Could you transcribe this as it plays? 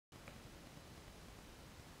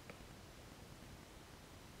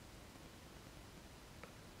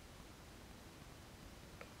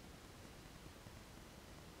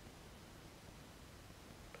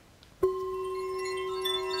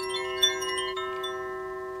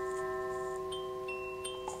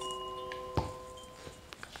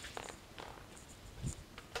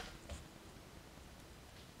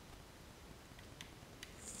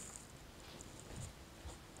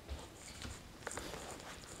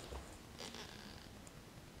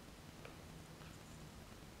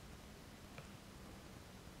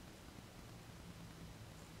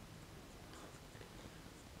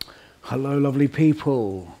Hello, lovely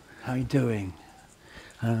people. How are you doing?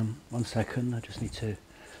 1 second, I just need to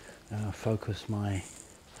focus my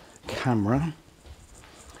camera.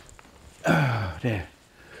 Oh, dear.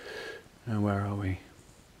 Where are we?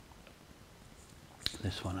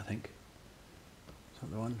 This one, I think. Is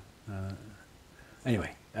that the one?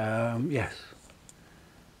 Anyway, yes.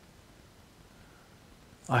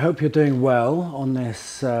 I hope you're doing well on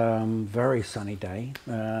this very sunny day.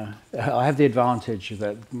 I have the advantage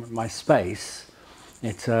that my space,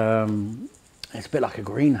 it's a bit like a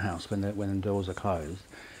greenhouse when the doors are closed.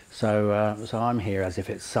 So I'm here as if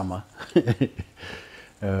it's summer,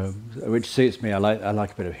 which suits me. I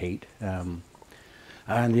like a bit of heat. And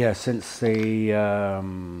yeah, since the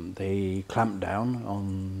clampdown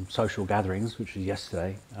on social gatherings, which was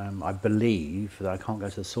yesterday, I believe that I can't go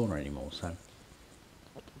to the sauna anymore. So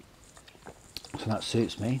that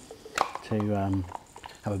suits me to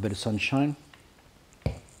have a bit of sunshine.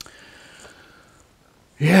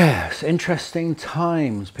 Yes, interesting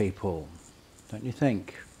times, people, don't you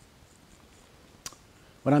think?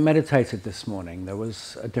 When I meditated this morning, there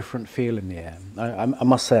was a different feel in the air. I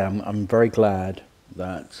must say I'm very glad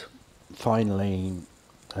that finally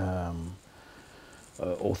the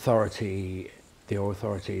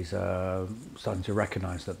authorities are starting to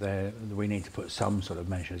recognise that we need to put some sort of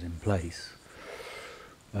measures in place.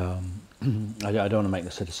 I don't want to make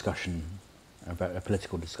this a discussion, a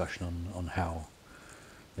political discussion on how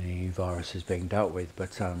the virus is being dealt with,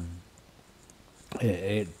 but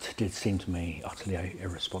it did seem to me utterly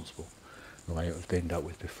irresponsible the way it was being dealt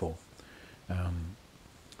with before.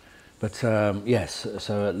 Yes,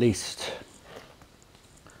 so at least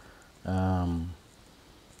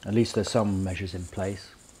there's some measures in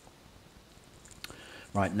place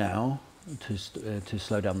right now to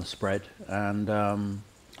slow down the spread. And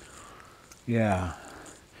yeah,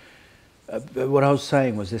 what I was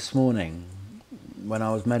saying was this morning when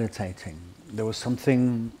I was meditating, there was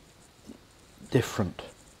something different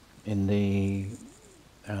in the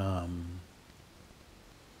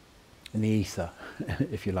ether,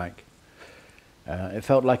 if you like. It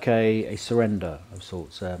felt like a surrender of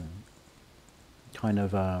sorts, kind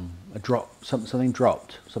of a drop. Something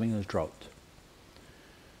dropped. Something was dropped,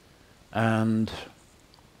 and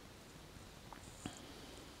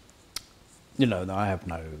you know, I have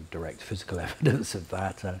no direct physical evidence of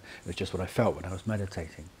that. It was just what I felt when I was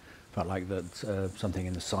meditating. Felt like that something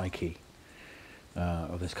in the psyche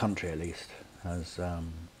of this country, at least, has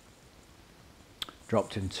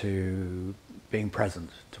dropped into being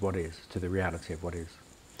present to what is, to the reality of what is.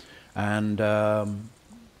 And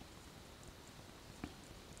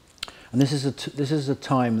this is a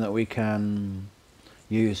time that we can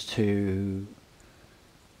use to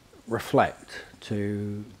reflect,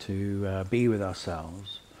 to be with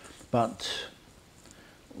ourselves. But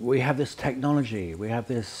we have this technology, we have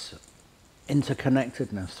this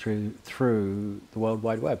interconnectedness through the World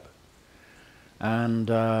Wide Web. And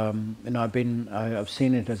you know, I've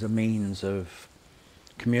seen it as a means of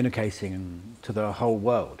communicating to the whole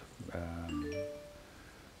world.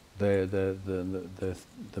 The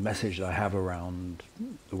message that I have around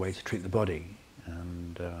the way to treat the body,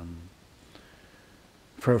 and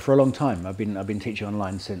for a long time I've been teaching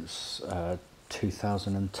online since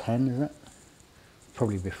 2010, isn't it?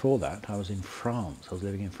 Probably before that. I was in France. I was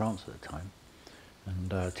living in France at the time,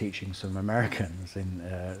 and teaching some Americans in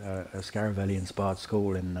a Scaravelli-inspired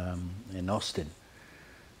school in Austin,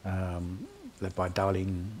 led by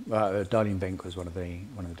Darlene. Darlene Vink was one of the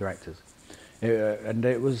directors, and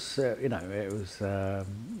it was you know, it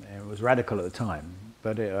was radical at the time,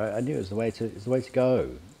 but I knew it was the way to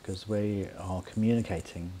go, because we are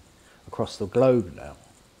communicating across the globe now.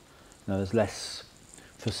 You know, there's less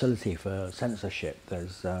facility for censorship.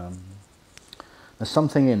 There's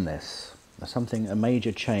something in this. There's a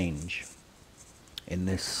major change in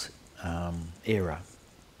this era,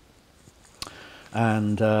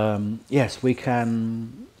 and yes, we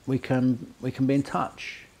can be in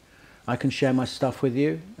touch. I can share my stuff with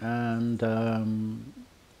you, and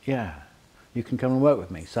yeah, you can come and work with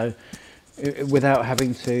me. So without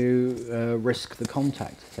having to risk the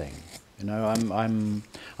contact thing, you know,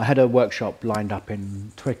 I had a workshop lined up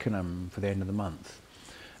in Twickenham for the end of the month,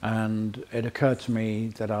 and it occurred to me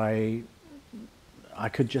that I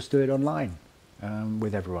could just do it online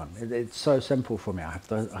with everyone. It's so simple for me. I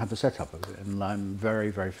have the setup of it, and I'm very,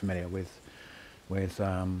 very familiar with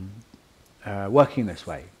working this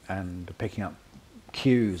way and picking up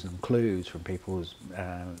cues and clues from people's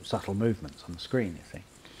subtle movements on the screen, you see.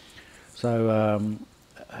 So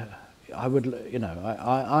I would, you know,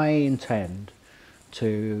 I intend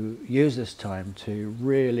to use this time to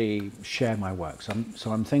really share my work.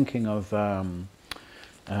 So I'm thinking of, sorry,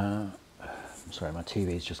 my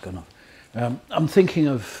TV's just gone off. I'm thinking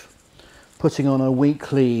of putting on a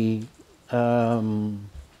weekly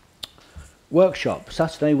workshop,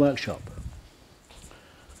 Saturday workshop,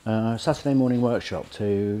 Saturday morning workshop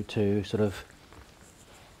to sort of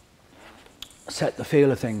set the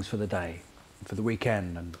feel of things for the day, for the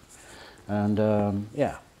weekend, and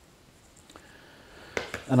yeah.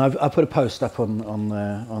 And I put a post up on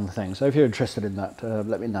the thing. So if you're interested in that,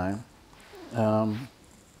 let me know.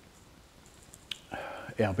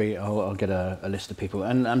 Yeah, I'll get a list of people,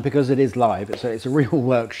 and because it is live, it's a real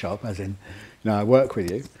workshop. As in, I work with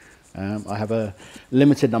you. I have a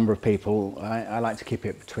limited number of people. I like to keep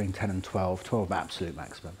it between 10 and 12 absolute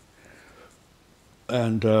maximum.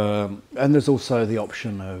 And there's also the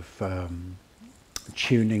option of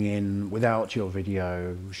tuning in without your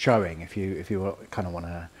video showing if you kind of want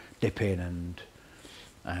to dip in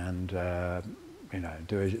and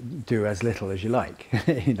do as little as you like.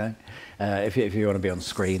 If you want to be on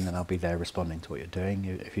screen, then I'll be there responding to what you're doing.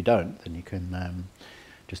 If you don't, then you can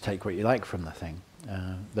just take what you like from the thing.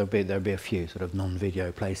 There'll be a few sort of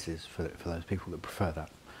non-video places for those people that prefer that.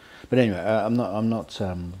 But anyway, I'm not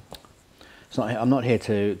here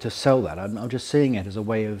to sell that. I'm just seeing it as a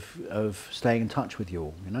way of staying in touch with you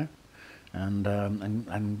all,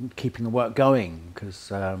 and keeping the work going.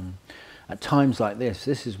 Because at times like this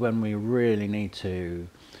is when we really need to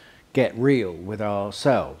get real with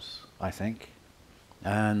ourselves, I think,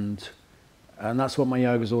 and that's what my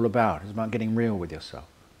yoga is all about. It's about getting real with yourself.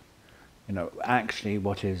 Actually,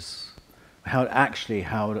 what is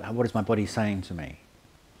my body saying to me?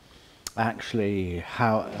 Actually,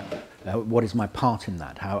 what is my part in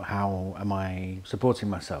that? How am I supporting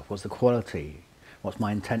myself? What's the quality? What's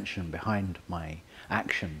my intention behind my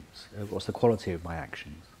actions? What's the quality of my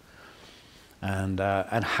actions? And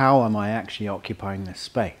how am I actually occupying this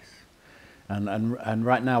space? And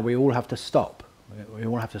right now we all have to stop. We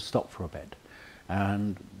all have to stop for a bit.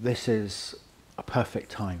 And this is a perfect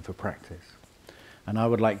time for practice. And I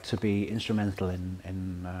would like to be instrumental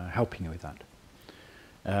in helping you with that.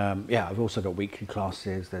 Yeah, I've also got weekly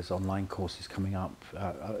classes. There's online courses coming up.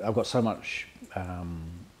 I've got so much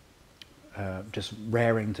just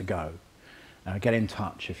raring to go. Get in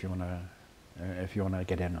touch if you want to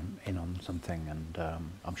get in on something, and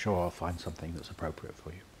I'm sure I'll find something that's appropriate for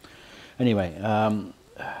you. Anyway,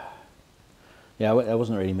 yeah, I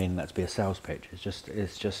wasn't really meaning that to be a sales pitch.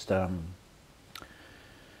 It's just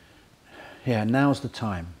yeah, now's the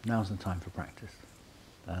time. Now's the time for practice.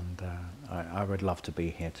 And I would love to be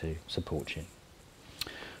here to support you.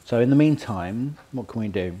 So in the meantime, what can we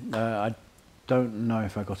do? I don't know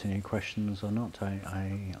if I got any questions or not.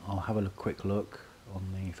 I'll have a quick look on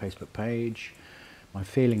the Facebook page. My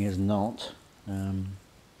feeling is not.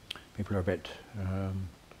 People are a bit.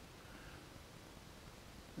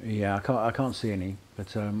 Yeah, I can't see any.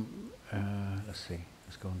 But let's see.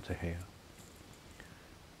 Let's go on to here.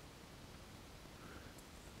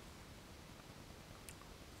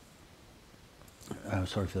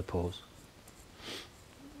 Sorry for the pause.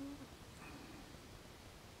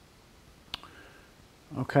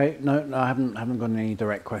 Okay, no, I haven't got any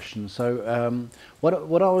direct questions. So what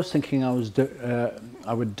I was thinking I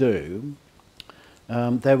would do.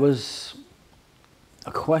 There was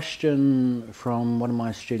a question from one of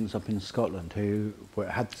my students up in Scotland who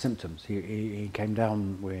had symptoms. He came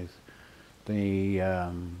down with the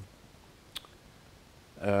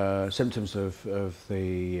symptoms of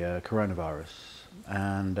the coronavirus.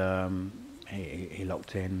 And he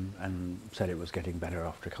locked in and said it was getting better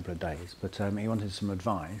after a couple of days. But he wanted some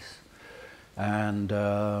advice. And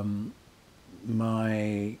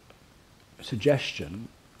my suggestion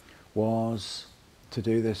was to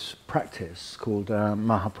do this practice called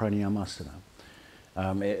Mahaprnayamasana.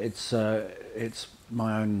 It's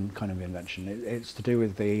my own kind of invention. It's to do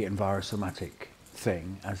with the Enviro-somatic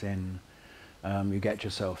thing, as in you get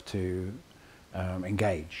yourself to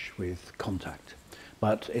engage with contact.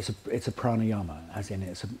 But it's a pranayama, as in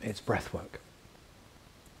it's breath work.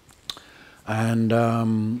 And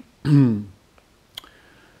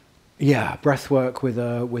yeah, breath work with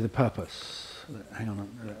a purpose. Hang on,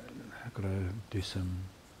 I've got to do some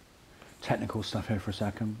technical stuff here for a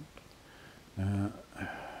second.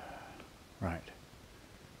 Right,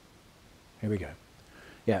 here we go.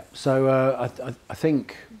 Yeah, so I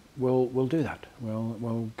think we'll do that.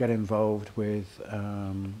 We'll get involved with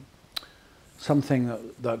something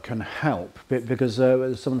that can help, because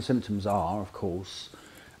some of the symptoms are, of course,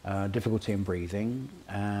 difficulty in breathing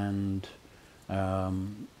and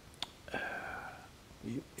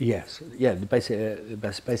Yes, yeah.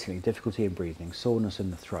 Basically, difficulty in breathing, soreness in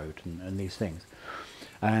the throat, and these things.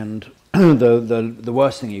 And the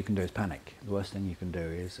worst thing you can do is panic. The worst thing you can do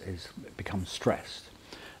is become stressed.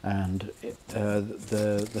 And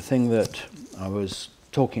the thing that I was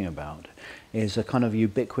talking about is a kind of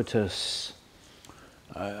ubiquitous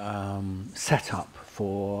setup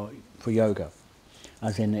for yoga,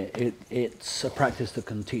 as in it's a practice that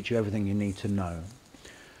can teach you everything you need to know.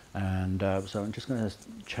 And so I'm just going to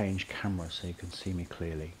change camera so you can see me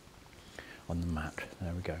clearly on the mat.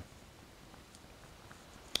 There we go.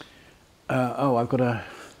 Oh, I've got a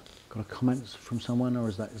comment from someone, or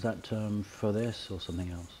is that for this or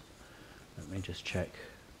something else? Let me just check.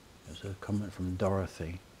 There's a comment from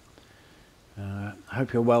Dorothy. I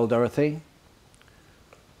hope you're well, Dorothy.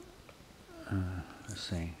 Let's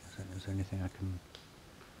see. Is there anything I can?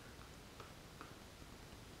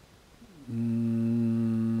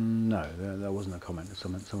 No, there wasn't a comment. There's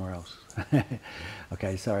somewhere else.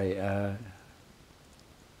 Okay, sorry. Yeah,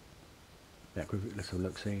 let's have a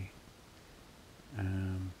look. See.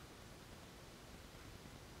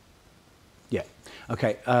 Yeah.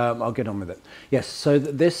 Okay. I'll get on with it. Yes. So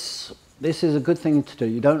this is a good thing to do.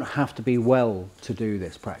 You don't have to be well to do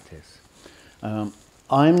this practice.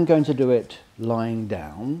 I'm going to do it lying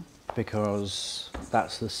down because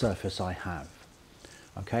that's the surface I have.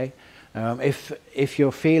 Okay. If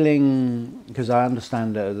you're feeling, because I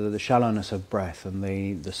understand the shallowness of breath and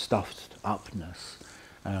the stuffed upness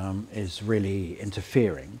is really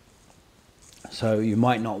interfering, so you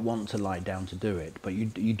might not want to lie down to do it, but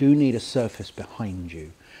you do need a surface behind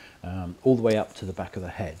you, all the way up to the back of the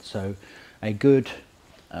head. So a good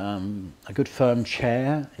firm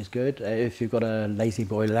chair is good. If you've got a lazy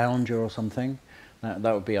boy lounger or something,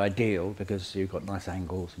 that would be ideal because you've got nice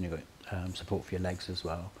angles and you've got support for your legs as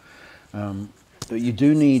well. But you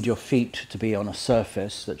do need your feet to be on a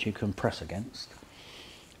surface that you can press against.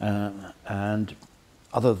 And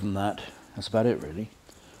other than that, that's about it really.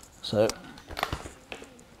 So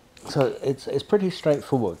it's pretty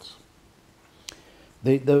straightforward.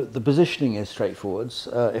 The positioning is straightforward.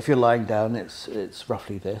 If you're lying down, it's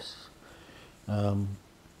roughly this.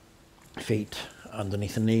 Feet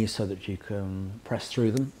underneath the knees so that you can press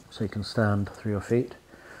through them, so you can stand through your feet.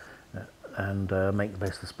 And make the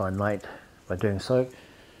base of the spine light by doing so.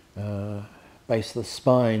 Base of the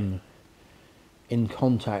spine in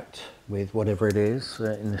contact with whatever it is.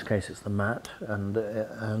 In this case, it's the mat. And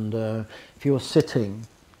if you're sitting,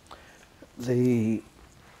 your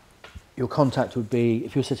contact would be,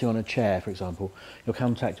 if you're sitting on a chair, for example, your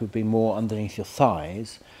contact would be more underneath your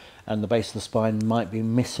thighs, and the base of the spine might be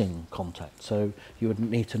missing contact. So you would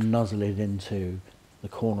need to nuzzle it into the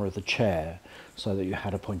corner of the chair so that you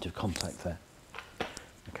had a point of contact there.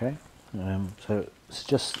 Okay, so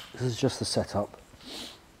this is just the setup.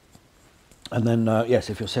 And then yes,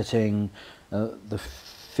 if you're sitting, the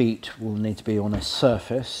feet will need to be on a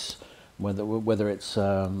surface, whether it's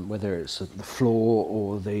the floor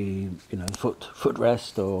or the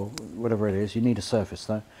footrest or whatever it is. You need a surface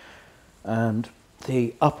there, and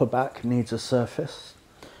the upper back needs a surface,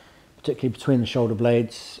 particularly between the shoulder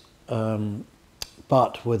blades.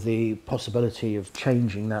 But with the possibility of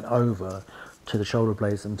changing that over to the shoulder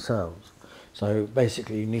blades themselves. So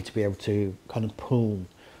basically you need to be able to kind of pull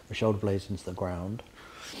the shoulder blades into the ground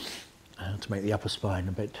to make the upper spine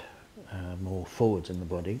a bit more forwards in the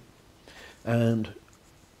body, and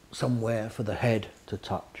somewhere for the head to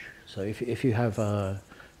touch. So if you have a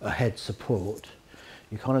head support,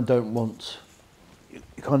 you kind of don't want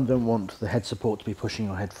the head support to be pushing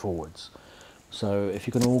your head forwards. So if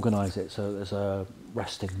you can organise it so there's a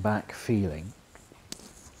resting back feeling.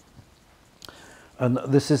 And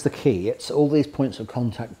this is the key. It's all these points of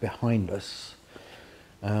contact behind us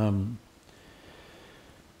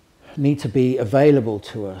need to be available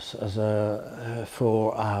to us as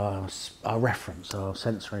for our reference, our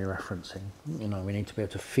sensory referencing. We need to be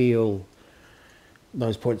able to feel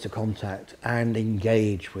those points of contact and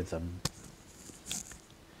engage with them.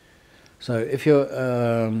 So if you're,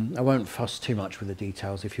 I won't fuss too much with the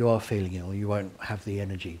details. If you are feeling ill, you won't have the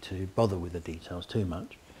energy to bother with the details too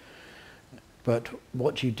much. But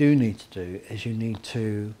what you do need to do is you need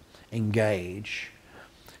to engage.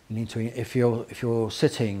 You need to, if you're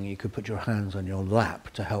sitting, you could put your hands on your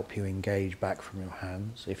lap to help you engage back from your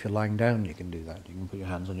hands. If you're lying down, you can do that. You can put your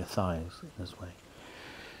hands on your thighs in this way.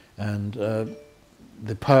 And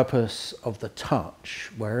the purpose of the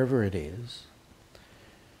touch, wherever it is,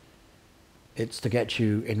 it's to get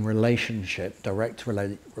you in relationship, direct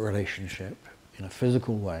relationship, in a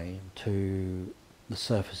physical way, to the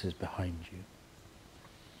surfaces behind you.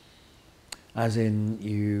 as in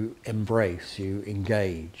you embrace, you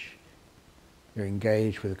engage. You're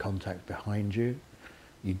engaged with the contact behind you.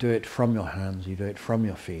 You do it from your hands, you do it from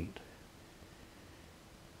your feet.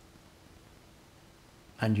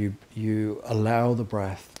 And you allow the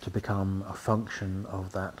breath to become a function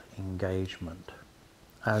of that engagement.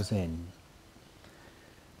 As in,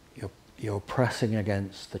 you're pressing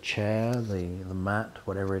against the chair, the mat,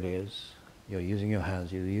 whatever it is. You're using your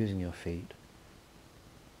hands, you're using your feet.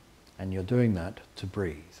 And you're doing that to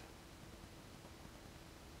breathe.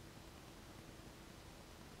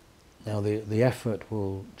 Now the effort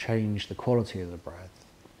will change the quality of the breath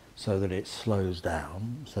so that it slows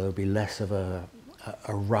down, so there'll be less of a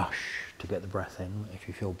rush to get the breath in if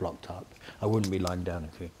you feel blocked up. I wouldn't be lying down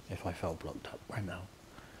if I felt blocked up right now.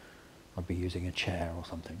 I'd be using a chair or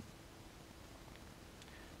something.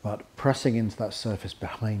 But pressing into that surface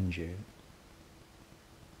behind you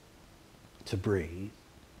to breathe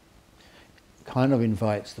kind of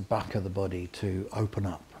invites the back of the body to open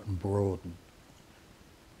up and broaden,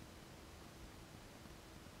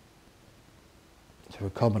 to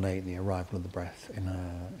accommodate the arrival of the breath in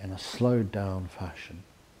a slowed down fashion.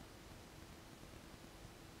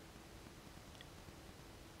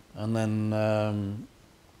 And then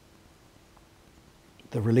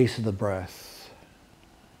the release of the breath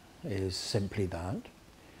is simply that.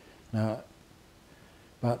 Now,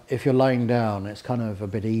 but if you're lying down, it's kind of a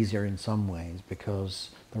bit easier in some ways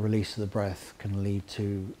because the release of the breath can lead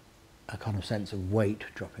to a kind of sense of weight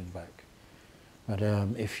dropping back. But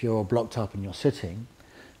if you're blocked up and you're sitting,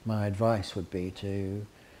 my advice would be to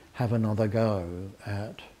have another go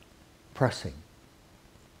at pressing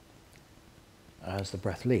as the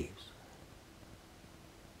breath leaves.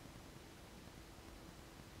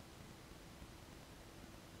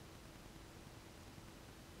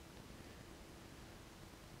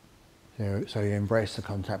 So you embrace the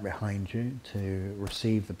contact behind you to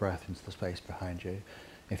receive the breath into the space behind you.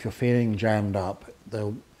 If you're feeling jammed up,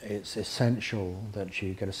 it's essential that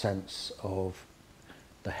you get a sense of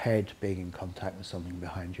the head being in contact with something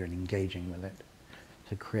behind you and engaging with it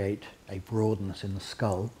to create a broadness in the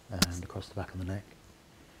skull and across the back of the neck.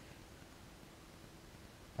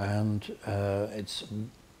 And it's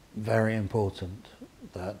very important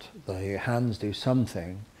that the hands do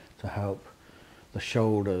something to help the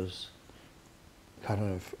shoulders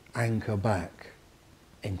kind of anchor back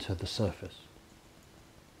into the surface.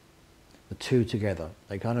 The two together,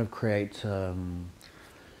 they kind of create, what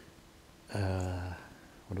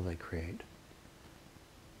do they create?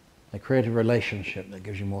 They create a relationship that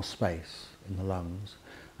gives you more space in the lungs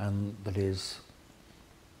and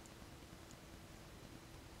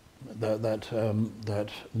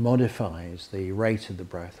that modifies the rate of the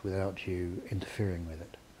breath without you interfering with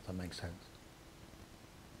it, if that makes sense.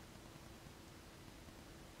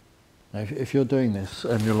 Now, if you're doing this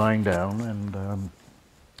and you're lying down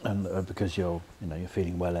and because you're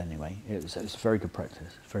feeling well anyway, it's a very good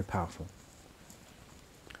practice. It's very powerful.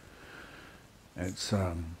 It's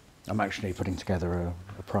I'm actually putting together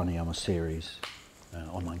a pranayama series,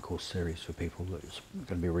 online course series for people. It's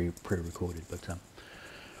going to be pre-recorded, but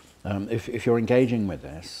if you're engaging with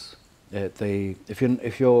this,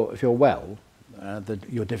 if you're well,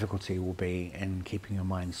 your difficulty will be in keeping your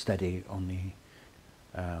mind steady on the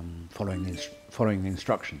following the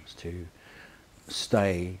instructions to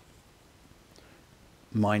stay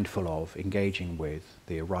mindful of engaging with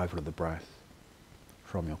the arrival of the breath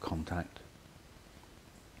from your contact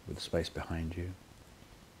with the space behind you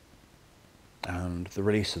and the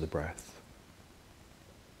release of the breath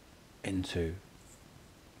into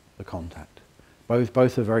the contact.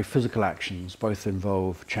 Both are very physical actions, both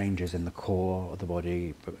involve changes in the core of the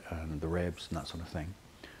body and the ribs and that sort of thing.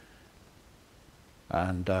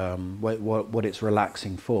 And what it's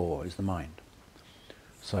relaxing for is the mind.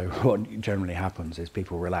 So what generally happens is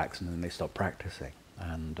people relax and then they stop practicing,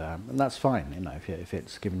 and that's fine.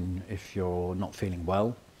 If you're not feeling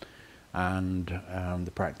well, and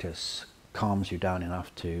the practice calms you down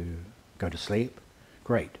enough to go to sleep,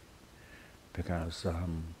 great, because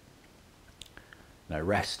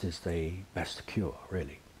rest is the best cure,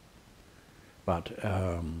 really. But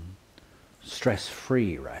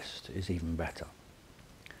stress-free rest is even better.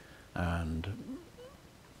 And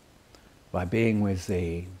by being with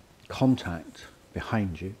the contact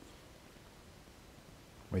behind you,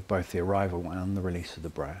 with both the arrival and the release of the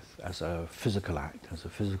breath as a physical act, as a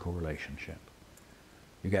physical relationship,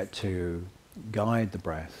 you get to guide the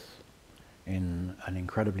breath in an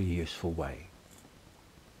incredibly useful way.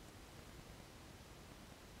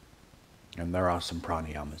 And there are some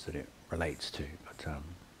pranayamas that it relates to, but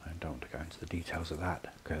I don't want to go into the details of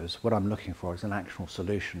that, because what I'm looking for is an actual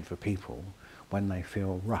solution for people when they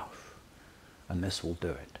feel rough, and this will do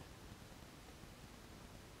it.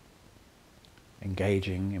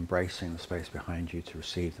 Engaging, embracing the space behind you to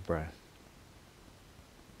receive the breath.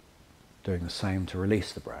 Doing the same to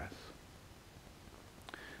release the breath.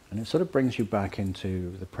 And it sort of brings you back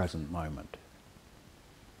into the present moment.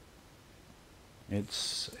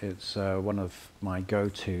 It's one of my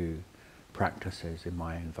go-to practices in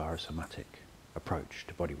my Enviro-somatic approach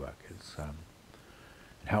to bodywork.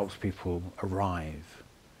 It helps people arrive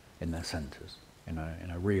in their centres in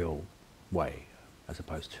a real way, as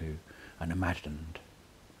opposed to an imagined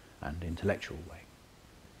and intellectual way.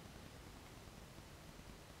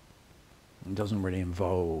 It doesn't really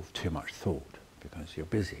involve too much thought, because you're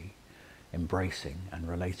busy embracing and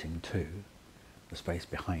relating to the space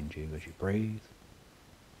behind you as you breathe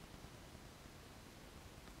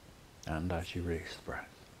and as you release the breath.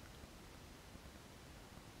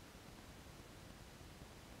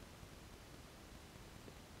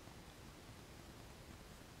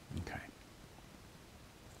 Okay.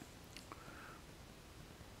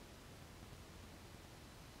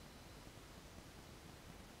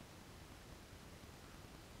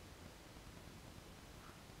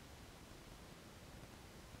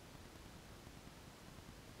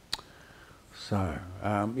 So,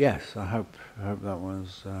 yes, I hope that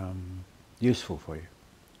was useful for you.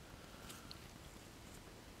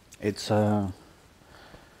 It's yeah,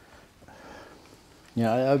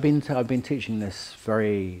 I've been teaching this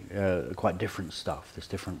very quite different stuff, this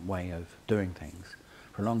different way of doing things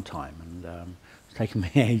for a long time, and it's taken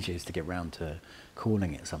me ages to get round to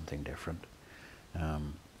calling it something different.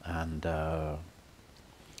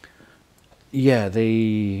 Yeah,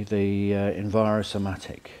 the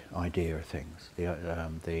enviro-somatic idea of things,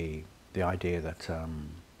 the idea that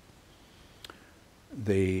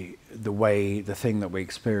the thing that we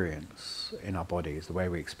experience in our bodies, the way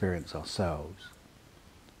we experience ourselves,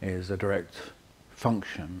 is a direct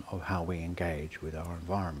function of how we engage with our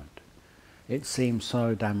environment. It seems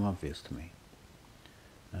so damn obvious to me,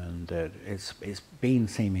 and it's been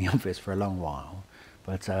seeming obvious for a long while.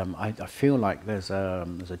 But I feel like there's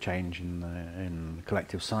a change in the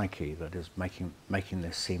collective psyche that is making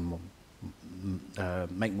this seem more,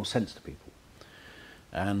 make more sense to people.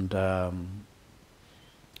 And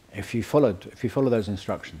if you follow those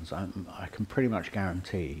instructions, I can pretty much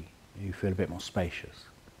guarantee you feel a bit more spacious,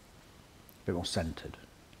 a bit more centered,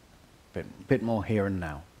 a bit more here and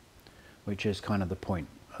now, which is kind of the point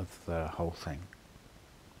of the whole thing.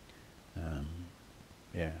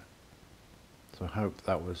 Yeah. So I hope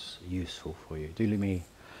that was useful for you. Do leave me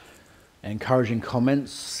encouraging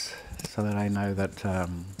comments so that I know that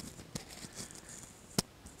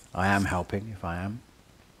I am helping, if I am.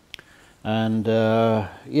 And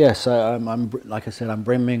yes, I'm like I said, I'm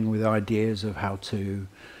brimming with ideas of how to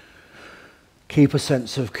keep a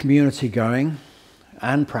sense of community going,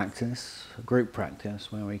 and practice, group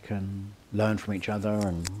practice, where we can learn from each other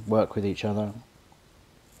and work with each other.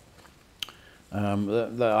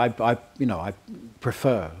 I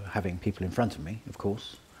prefer having people in front of me, of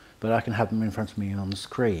course, but I can have them in front of me on the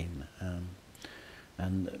screen.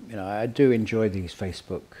 And I do enjoy these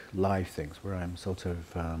Facebook Live things where I'm sort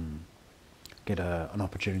of get an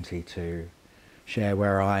opportunity to share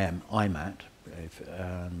where I'm at,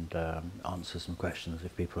 and answer some questions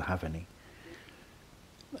if people have any.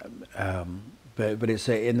 But it's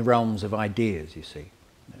in the realms of ideas, you see.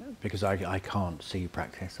 Because I can't see you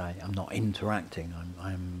practice. I'm not interacting.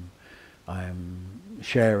 I'm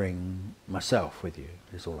sharing myself with you.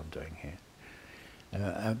 Is all I'm doing here.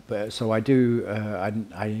 But so I do. I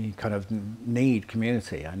kind of need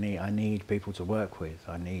community. I need people to work with.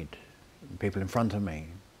 I need people in front of me,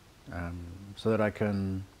 so that I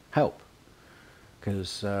can help.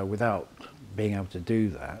 Because without being able to do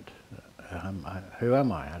that, who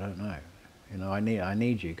am I? I don't know. I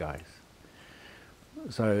need you guys.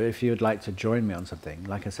 So if you'd like to join me on something,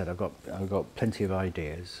 like I said, I've got plenty of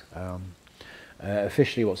ideas.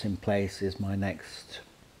 Officially, what's in place is my next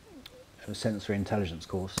sensory intelligence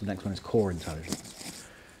course. The next one is core intelligence.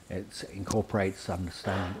 It incorporates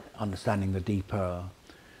understanding the deeper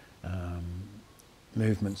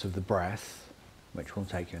movements of the breath, which will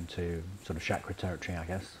take you into sort of chakra territory, I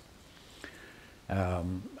guess.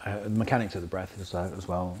 The mechanics of the breath as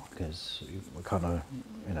well, because we kind of,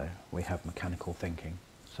 we have mechanical thinking,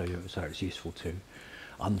 so it's useful to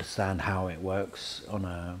understand how it works on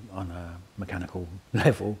a mechanical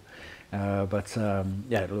level. Yeah,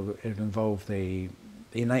 it'll involve the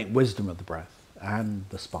innate wisdom of the breath and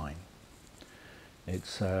the spine,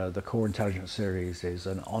 It's the Core Intelligence series is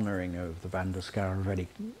an honouring of the Van der Scaravedi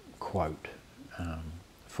quote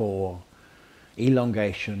for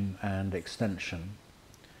elongation and extension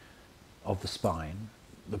of the spine.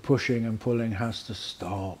 The pushing and pulling has to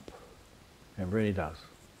stop. It really does.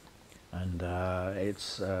 And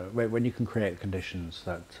it's when you can create conditions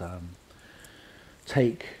that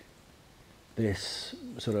take this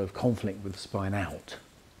sort of conflict with the spine out,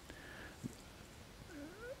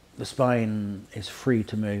 the spine is free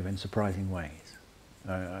to move in surprising ways.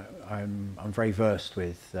 I'm very versed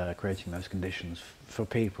with creating those conditions for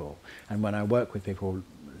people, and when I work with people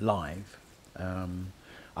live,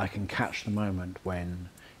 I can catch the moment when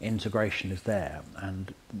integration is there,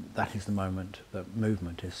 and that is the moment that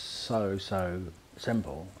movement is so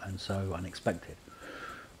simple and so unexpected,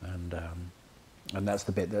 and that's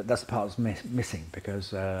the bit that's the part that's missing,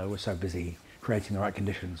 because we're so busy creating the right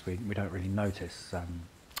conditions, we don't really notice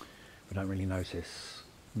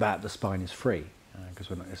that the spine is free, because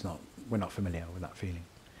we're not familiar with that feeling.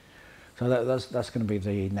 So that's going to be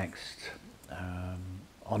the next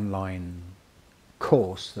online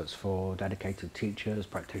course that's for dedicated teachers,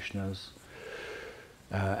 practitioners,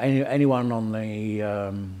 anyone on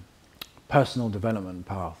the personal development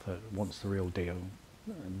path that wants the real deal.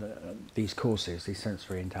 These courses, these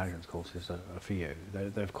sensory intelligence courses, are for you.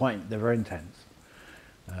 They're very intense.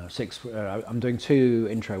 I'm doing 2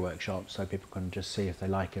 intro workshops so people can just see if they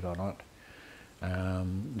like it or not.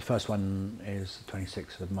 The first one is the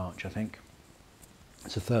 26th of March, I think.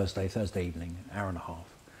 It's a Thursday evening, hour and a half.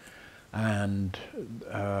 And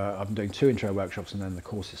I'm doing 2 intro workshops, and then the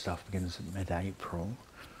courses stuff begins mid-April.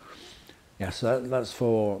 Yeah, so that's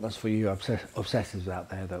for you obsessives out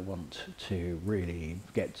there that want to really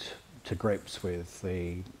get to grips with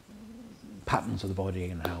the patterns of the body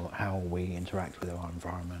and how we interact with our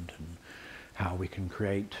environment, and how we can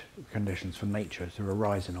create conditions for nature to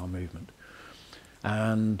arise in our movement.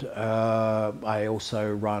 And I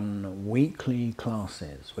also run weekly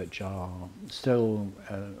classes, which are still,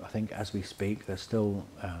 I think as we speak, they're still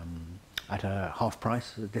at a half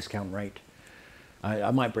price, a discount rate.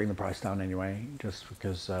 I might bring the price down anyway, just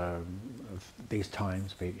because of these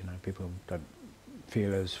times. People don't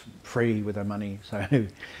feel as free with their money, so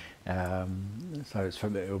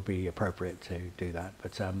it will be appropriate to do that.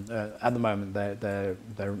 But at the moment, they're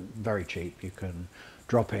very cheap. You can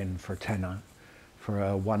drop in for a tenner for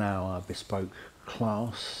a 1-hour bespoke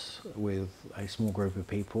class with a small group of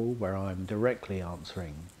people, where I'm directly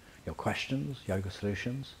answering your questions, yoga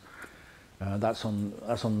solutions. That's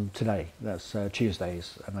on today. That's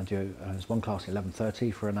Tuesdays, and I do. There's one class at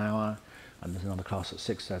 11:30 for an hour, and there's another class at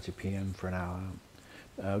 6:30 p.m. for an hour.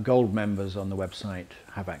 Gold members on the website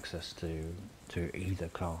have access to either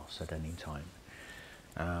class at any time,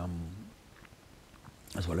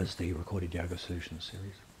 as well as the recorded yoga solutions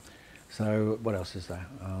series. So what else is there?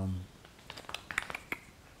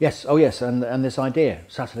 Yes, and this idea,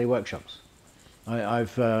 Saturday workshops.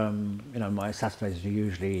 I've my Saturdays are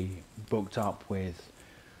usually booked up with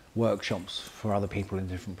workshops for other people in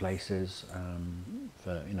different places,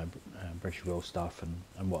 for British Will stuff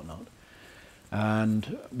and whatnot.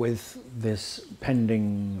 And with this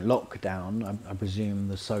pending lockdown, I presume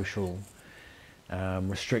the social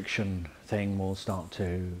restriction thing will start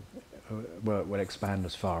to will expand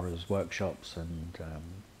as far as workshops and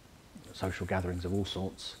social gatherings of all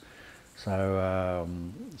sorts. So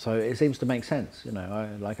it seems to make sense.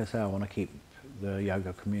 Like I say, I want to keep the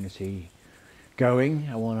yoga community going.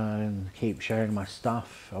 I want to keep sharing my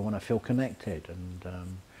stuff. I want to feel connected, and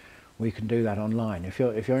we can do that online. If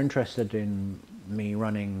you're interested in me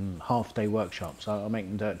running half-day workshops, I'll make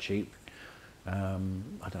them dirt cheap. I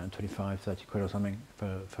don't know, 25, 30 quid or something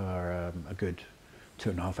for a good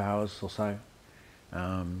 2.5 hours or so.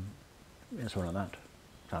 Something like that.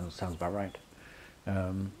 Sounds about right.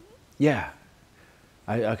 Yeah,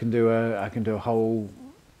 I can do a whole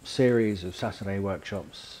series of Saturday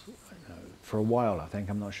workshops for a while. I think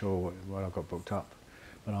I'm not sure what I've got booked up,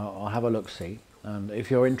 but I'll have a look-see. And if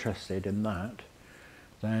you're interested in that,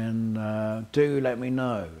 then do let me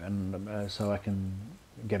know, and so I can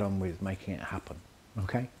get on with making it happen.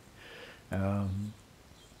 Okay.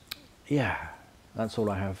 Yeah, that's all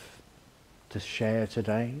I have to share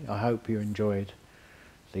today. I hope you enjoyed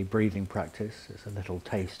the breathing practice. It's a little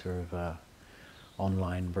taster of a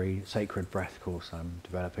online sacred breath course I'm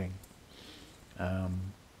developing.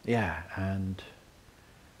 Yeah, and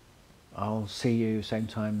I'll see you same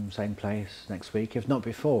time, same place next week, if not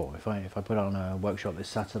before. If I put on a workshop this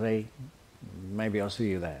Saturday, maybe I'll see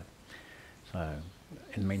you there. So,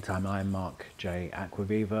 in the meantime, I'm Marc J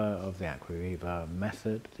Acquaviva of the Acquaviva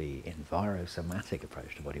method, the Enviro-somatic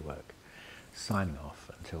approach to bodywork. signing off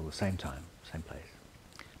until the same time, same place,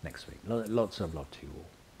 next week. Lots of love to you all.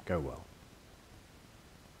 Go well.